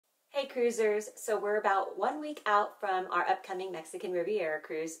cruisers, so we're about 1 week out from our upcoming Mexican Riviera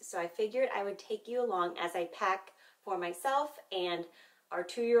cruise, so I figured I would take you along as I pack for myself and our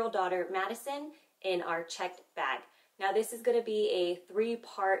 2-year-old daughter Madison in our checked bag. Now this is going to be a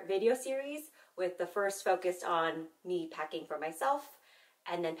 3-part video series, with the first focused on me packing for myself,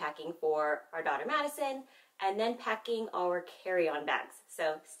 and then packing for our daughter Madison, and then packing our carry-on bags.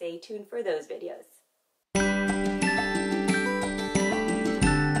 So stay tuned for those videos.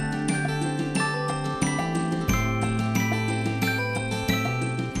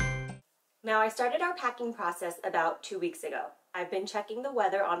 Now I started our packing process about 2 weeks ago. I've been checking the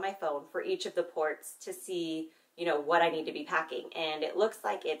weather on my phone for each of the ports to see, what I need to be packing. And it looks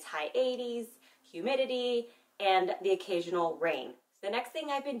like it's high 80s, humidity, and the occasional rain. The next thing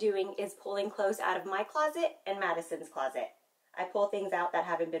I've been doing is pulling clothes out of my closet and Madison's closet. I pull things out that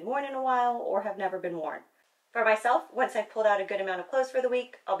haven't been worn in a while or have never been worn. For myself, once I've pulled out a good amount of clothes for the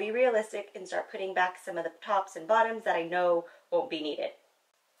week, I'll be realistic and start putting back some of the tops and bottoms that I know won't be needed.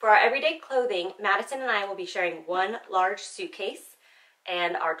 For our everyday clothing, Madison and I will be sharing one large suitcase,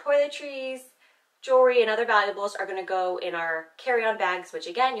 and our toiletries, jewelry, and other valuables are going to go in our carry-on bags, which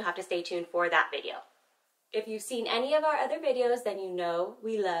again, you'll have to stay tuned for that video. If you've seen any of our other videos, then you know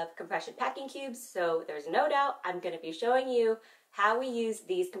we love compression packing cubes, so there's no doubt I'm going to be showing you how we use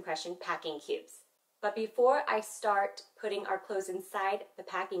these compression packing cubes. But before I start putting our clothes inside the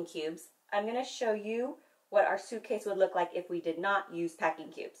packing cubes, I'm going to show you what our suitcase would look like if we did not use packing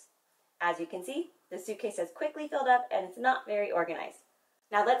cubes. As you can see, the suitcase has quickly filled up and it's not very organized.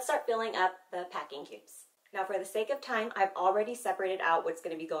 Now let's start filling up the packing cubes. Now for the sake of time, I've already separated out what's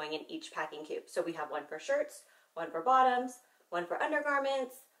going to be going in each packing cube. So we have one for shirts, one for bottoms, one for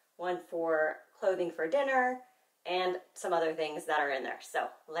undergarments, one for clothing for dinner, and some other things that are in there. So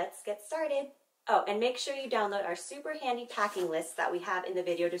let's get started. Oh, and make sure you download our super handy packing list that we have in the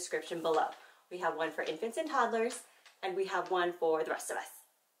video description below. We have one for infants and toddlers, and we have one for the rest of us.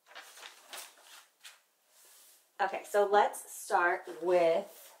 Okay, so let's start with,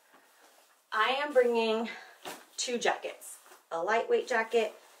 I am bringing 2 jackets, a lightweight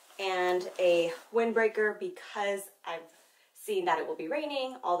jacket and a windbreaker, because I've seen that it will be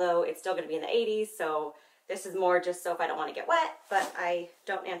raining, although it's still going to be in the 80s, so this is more just so if I don't want to get wet, but I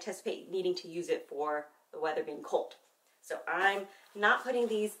don't anticipate needing to use it for the weather being cold. So I'm not putting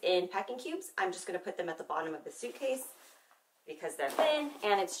these in packing cubes. I'm just going to put them at the bottom of the suitcase because they're thin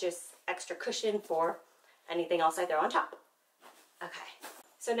and it's just extra cushion for anything else I throw on top. Okay,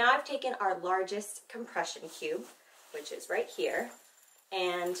 so now I've taken our largest compression cube, which is right here,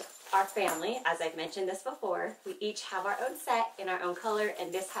 and our family, as I've mentioned this before, we each have our own set in our own color,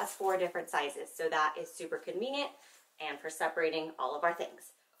 and this has 4 different sizes, so that is super convenient and for separating all of our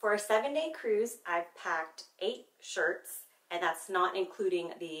things. For a 7-day cruise, I've packed 8 shirts, and that's not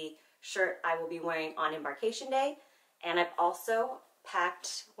including the shirt I will be wearing on embarkation day. And I've also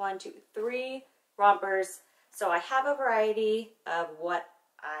packed 3 rompers. So I have a variety of what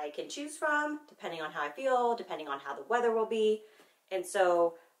I can choose from, depending on how I feel, depending on how the weather will be. And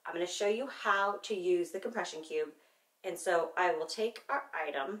so I'm going to show you how to use the compression cube. And so I will take our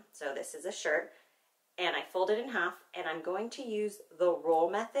item, so this is a shirt, and I fold it in half, and I'm going to use the roll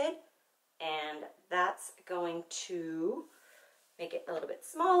method, and that's going to make it a little bit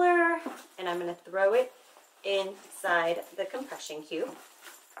smaller, and I'm going to throw it inside the compression cube.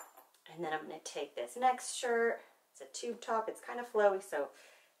 And then I'm going to take this next shirt. It's a tube top. It's kind of flowy, so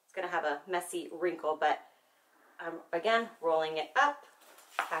it's going to have a messy wrinkle, but I'm, again, rolling it up,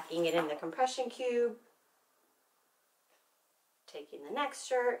 packing it in the compression cube, taking the next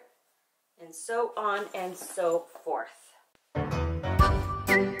shirt, and so on and so forth.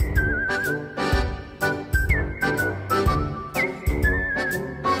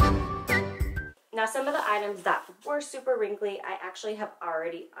 Now some of the items that were super wrinkly, I actually have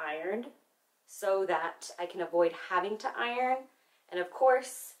already ironed so that I can avoid having to iron. And of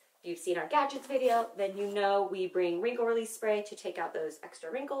course, if you've seen our gadgets video, then you know we bring wrinkle release spray to take out those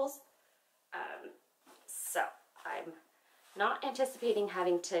extra wrinkles. So I'm not anticipating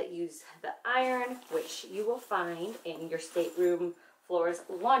having to use the iron, which you will find in your stateroom floor's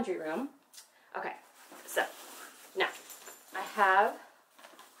laundry room. Okay, so now I have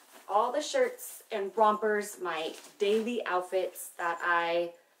all the shirts and rompers, my daily outfits that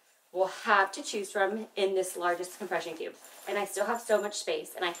I will have to choose from in this largest compression cube. And I still have so much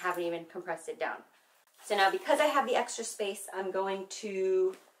space, and I haven't even compressed it down. So now, because I have the extra space, I'm going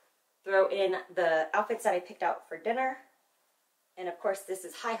to throw in the outfits that I picked out for dinner. And of course, this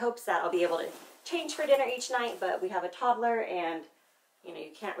is high hopes that I'll be able to change for dinner each night, but we have a toddler and,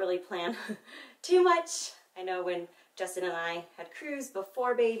 you can't really plan too much. I know when Justin and I had cruised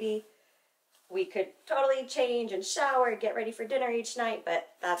before baby, we could totally change and shower, get ready for dinner each night, but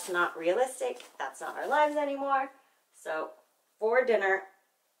that's not realistic. That's not our lives anymore. So for dinner,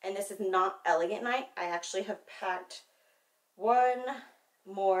 and this is not elegant night, I actually have packed one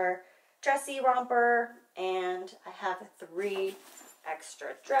more dressy romper, and I have 3 extra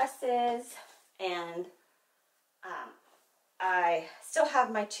dresses, and I still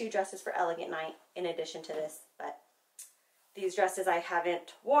have my 2 dresses for elegant night in addition to this, but these dresses I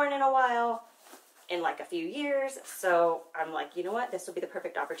haven't worn in a while, in like a few years, so I'm like, you know what, this will be the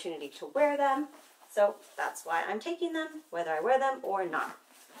perfect opportunity to wear them, so that's why I'm taking them, whether I wear them or not.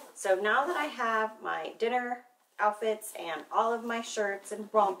 So now that I have my dinner outfits and all of my shirts and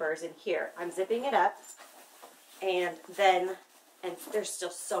rompers in here, I'm zipping it up, and there's still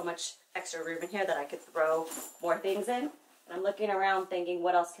so much extra room in here that I could throw more things in. And I'm looking around thinking,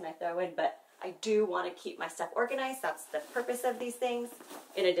 what else can I throw in? But I do want to keep my stuff organized. That's the purpose of these things,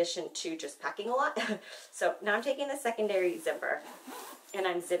 in addition to just packing a lot. So now I'm taking the secondary zipper and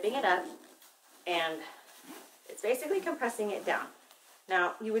I'm zipping it up, and it's basically compressing it down.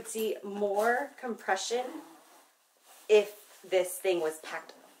 Now you would see more compression if this thing was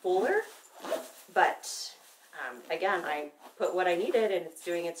packed fuller, but again, I put what I needed and it's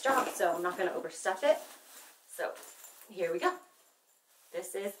doing its job, so I'm not going to overstuff it. So here we go.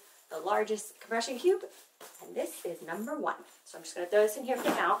 This is the largest compression cube, and this is number 1. So I'm just going to throw this in here for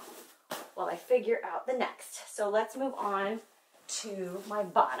now while I figure out the next. So let's move on to my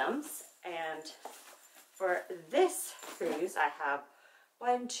bottoms, and for this cruise I have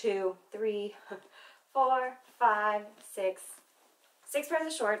 1, 2, 3, 4, 5, 6 pairs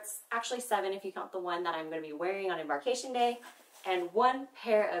of shorts, actually 7 if you count the one that I'm going to be wearing on embarkation day, and 1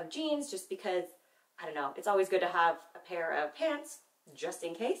 pair of jeans, just because, I don't know, it's always good to have a pair of pants just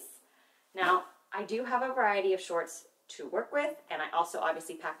in case. Now, I do have a variety of shorts to work with, and I also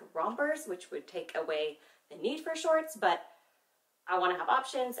obviously packed rompers, which would take away the need for shorts, but I want to have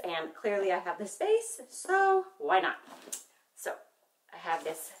options, and clearly I have the space, so why not? So I have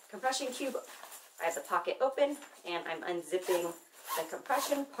this compression cube, I have the pocket open, and I'm unzipping the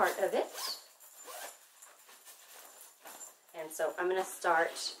compression part of it. And so I'm going to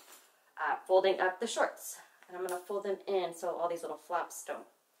start folding up the shorts, and I'm going to fold them in so all these little flaps don't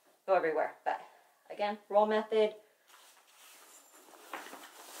go everywhere. But again, roll method.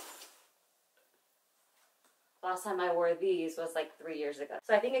 Last time I wore these was like 3 years ago,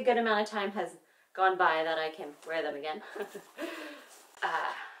 so I think a good amount of time has gone by that I can wear them again.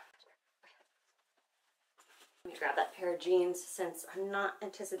 Let me grab that pair of jeans since I'm not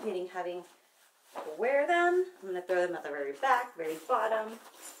anticipating having to wear them. I'm going to throw them at the very back, very bottom.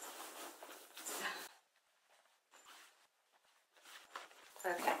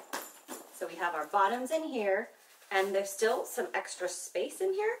 Okay, so we have our bottoms in here, and there's still some extra space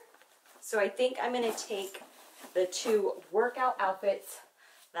in here. So I think I'm going to take the 2 workout outfits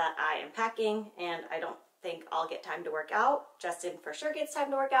that I am packing, and I don't think I'll get time to work out. Justin for sure gets time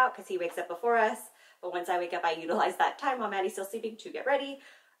to work out because he wakes up before us. But once I wake up, I utilize that time while Maddie's still sleeping to get ready.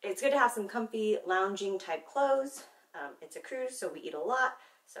 It's good to have some comfy lounging type clothes. It's a cruise, so we eat a lot.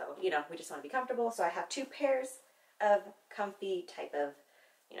 So, you know, we just want to be comfortable. So I have 2 pairs of comfy type of,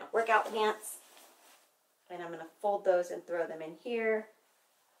 you know, workout pants. And I'm going to fold those and throw them in here.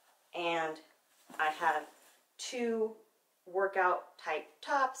 And I have 2 workout type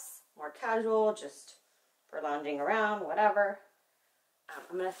tops, more casual, just for lounging around, whatever.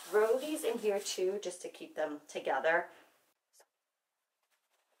 I'm going to throw these in here too, just to keep them together.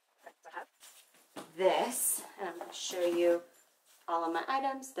 I have this, and I'm going to show you all of my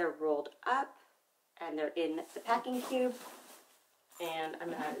items. They're rolled up, and they're in the packing cube, and I'm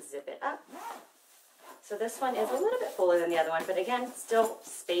going to zip it up. So this one is a little bit fuller than the other one, but again, still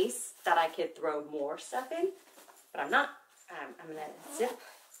space that I could throw more stuff in, but I'm not. I'm going to zip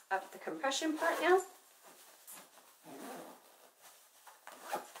up the compression part now.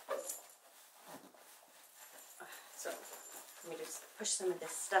 So let me just push some of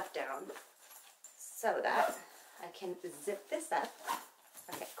this stuff down so that I can zip this up.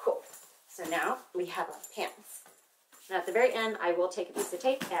 Okay, cool. So now we have our pants. Now at the very end, I will take a piece of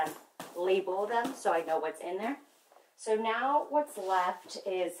tape and label them so I know what's in there. So now what's left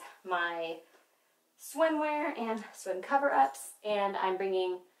is my swimwear and swim cover-ups, and I'm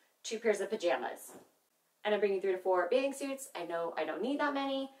bringing 2 pairs of pajamas. And I'm bringing 3 to 4 bathing suits. I know I don't need that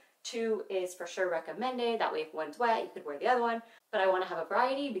many. 2 is for sure recommended. That way if one's wet, you could wear the other one. But I want to have a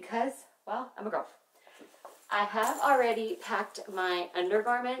variety because, well, I'm a girl. I have already packed my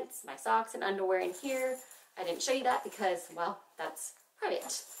undergarments, my socks and underwear in here. I didn't show you that because, well, that's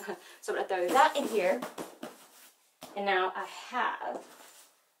private. So I'm going to throw that in here. And now I have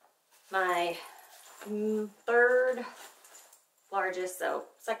my third largest, so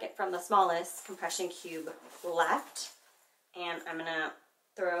second from the smallest compression cube left. And I'm gonna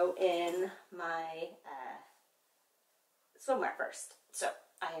throw in my swimwear first. So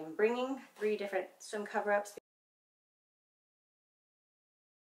I am bringing 3 different swim cover-ups.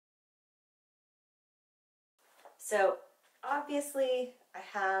 So obviously I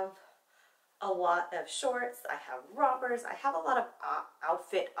have a lot of shorts, I have rompers, I have a lot of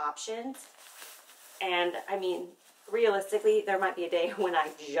outfit options. And I mean, realistically, there might be a day when I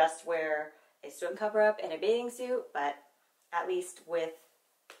just wear a swim cover-up and a bathing suit, but at least with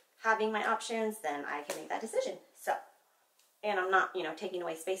having my options, then I can make that decision. So, and I'm not, you know, taking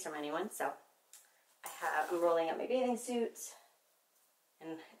away space from anyone. So I'm rolling up my bathing suit,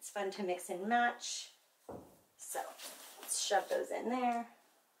 and it's fun to mix and match. So let's shove those in there.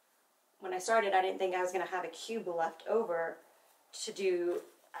 When I started, I didn't think I was going to have a cube left over to do,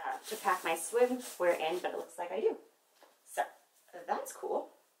 to pack my swimwear in, but it looks like I do. So that's cool.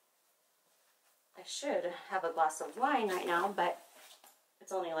 I should have a glass of wine right now, but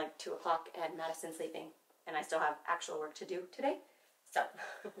it's only like 2 o'clock and Madison's sleeping, and I still have actual work to do today. So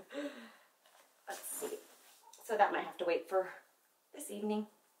let's see. So that might have to wait for this evening.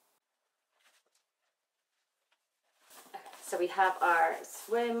 Okay, so we have our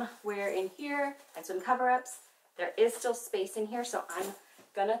swimwear in here and swim cover-ups. There is still space in here, so I'm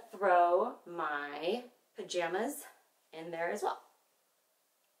gonna throw my pajamas in there as well.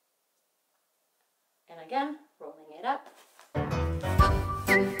 And again, rolling it up.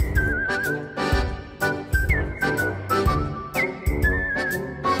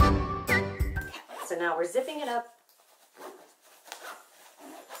 Okay, so now we're zipping it up.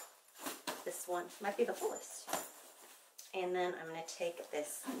 This one might be the fullest. And then I'm going to take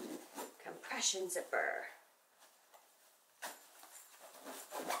this compression zipper.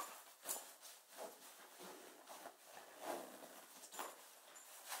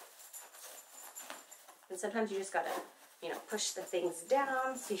 And sometimes you just gotta, you know, push the things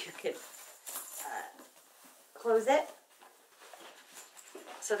down so you could close it.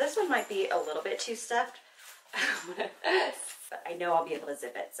 So this one might be a little bit too stuffed, but I know I'll be able to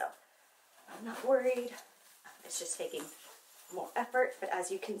zip it, so I'm not worried. It's just taking more effort, but as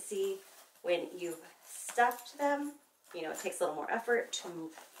you can see, when you've stuffed them, you know, it takes a little more effort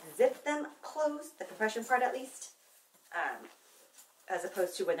to zip them closed, the compression part at least, as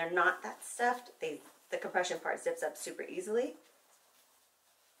opposed to when they're not that stuffed, the compression part zips up super easily,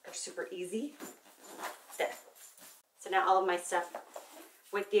 or super easy. There. So now all of my stuff,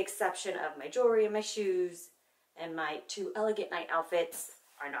 with the exception of my jewelry and my shoes and my 2 elegant night outfits,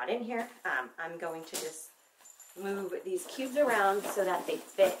 are not in here. I'm going to just move these cubes around so that they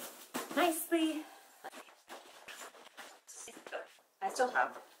fit nicely. I still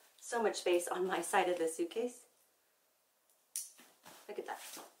have so much space on my side of the suitcase. Look at that.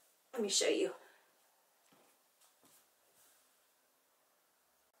 Let me show you.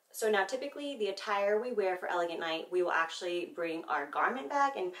 So now typically the attire we wear for Elegant Night, we will actually bring our garment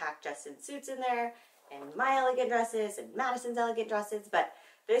bag and pack Justin's suits in there, and my elegant dresses and Madison's elegant dresses, but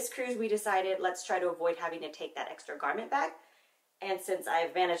this cruise we decided let's try to avoid having to take that extra garment bag. And since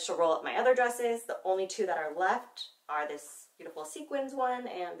I've managed to roll up my other dresses, the only 2 that are left are this beautiful sequins one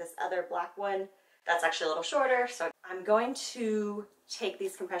and this other black one that's actually a little shorter. So I'm going to take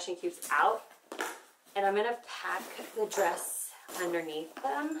these compression cubes out, and I'm going to pack the dress underneath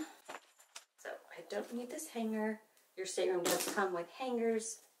them. So I don't need this hanger. Your stateroom does come with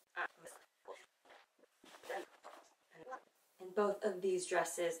hangers. And both of these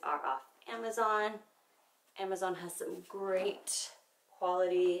dresses are off Amazon. Amazon has some great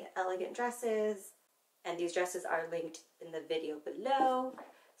quality elegant dresses, and these dresses are linked in the video below,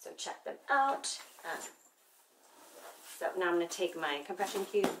 so check them out. So now I'm going to take my compression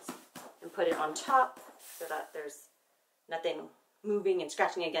cubes and put it on top so that there's nothing moving and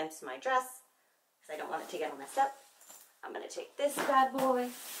scratching against my dress, because I don't want it to get all messed up. I'm going to take this bad boy,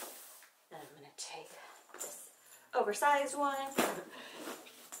 and I'm going to take this oversized one,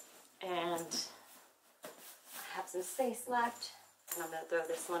 and I have some space left, and I'm going to throw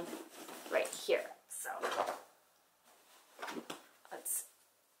this one right here. So let's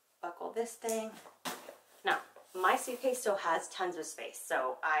buckle this thing. Now, my suitcase still has tons of space,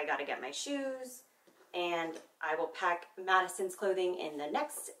 so I got to get my shoes, and I will pack Madison's clothing in the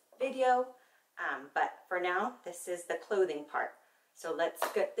next video, but for now, this is the clothing part. So let's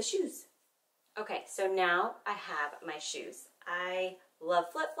get the shoes. Okay, so now I have my shoes. I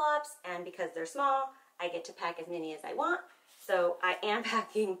love flip-flops, and because they're small, I get to pack as many as I want. So I am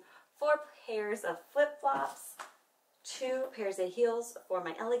packing 4 pairs of flip-flops, 2 pairs of heels for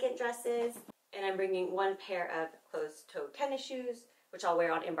my elegant dresses, and I'm bringing 1 pair of closed-toed tennis shoes, which I'll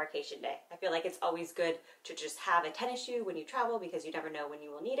wear on embarkation day. I feel like it's always good to just have a tennis shoe when you travel because you never know when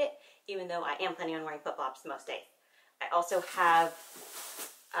you will need it, even though I am planning on wearing flip-flops most days. I also have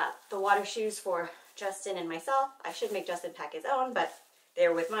the water shoes for Justin and myself. I should make Justin pack his own, but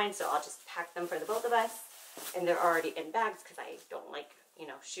they're with mine, so I'll just pack them for the both of us. And they're already in bags because I don't like, you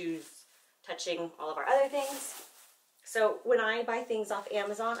know, shoes touching all of our other things. So when I buy things off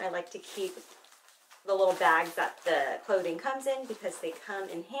Amazon, I like to keep the little bags that the clothing comes in because they come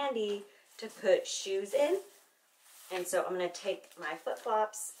in handy to put shoes in. And so I'm going to take my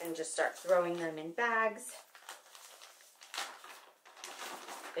flip-flops and just start throwing them in bags.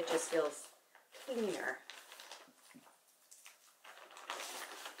 It just feels cleaner.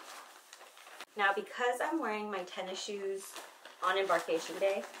 Now, because I'm wearing my tennis shoes on embarkation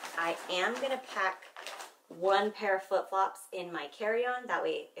day, I am going to pack 1 pair of flip-flops in my carry-on. That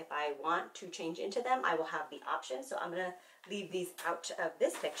way, if I want to change into them, I will have the option. So I'm going to leave these out of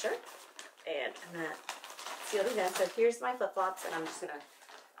this picture. And I'm going to seal these in. So here's my flip-flops, and I'm just going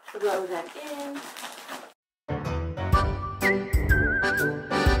to throw them in.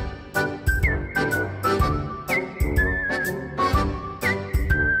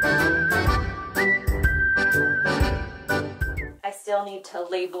 Still need to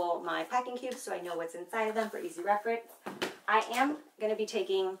label my packing cubes so I know what's inside of them for easy reference. I am going to be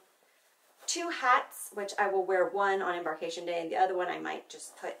taking 2 hats, which I will wear 1 on embarkation day, and the other one I might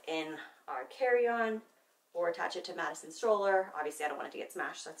just put in our carry-on or attach it to Madison's stroller. Obviously, I don't want it to get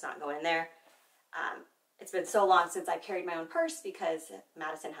smashed, so it's not going in there. It's been so long since I carried my own purse because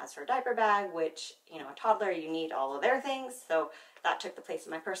Madison has her diaper bag, which, you know, a toddler, you need all of their things. So that took the place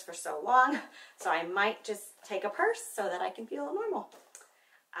of my purse for so long. So I might just take a purse so that I can feel normal.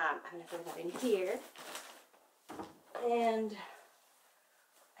 I'm going to throw that in here. And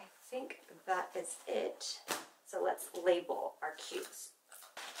I think that is it. So let's label our cubes.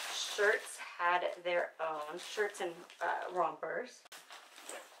 Shirts had their own, shirts and rompers.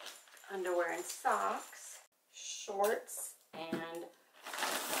 Underwear and socks. Shorts and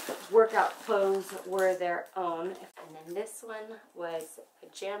workout clothes were their own. And then this one was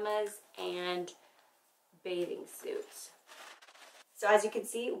pajamas and bathing suits. So as you can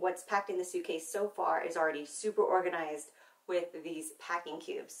see, what's packed in the suitcase so far is already super organized with these packing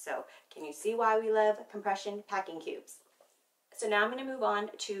cubes. So can you see why we love compression packing cubes? So now I'm going to move on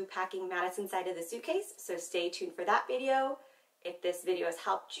to packing Madison's side of the suitcase. So stay tuned for that video. If this video has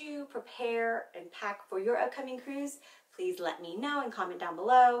helped you prepare and pack for your upcoming cruise, please let me know and comment down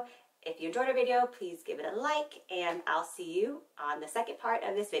below. If you enjoyed our video, please give it a like, and I'll see you on the second part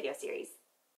of this video series.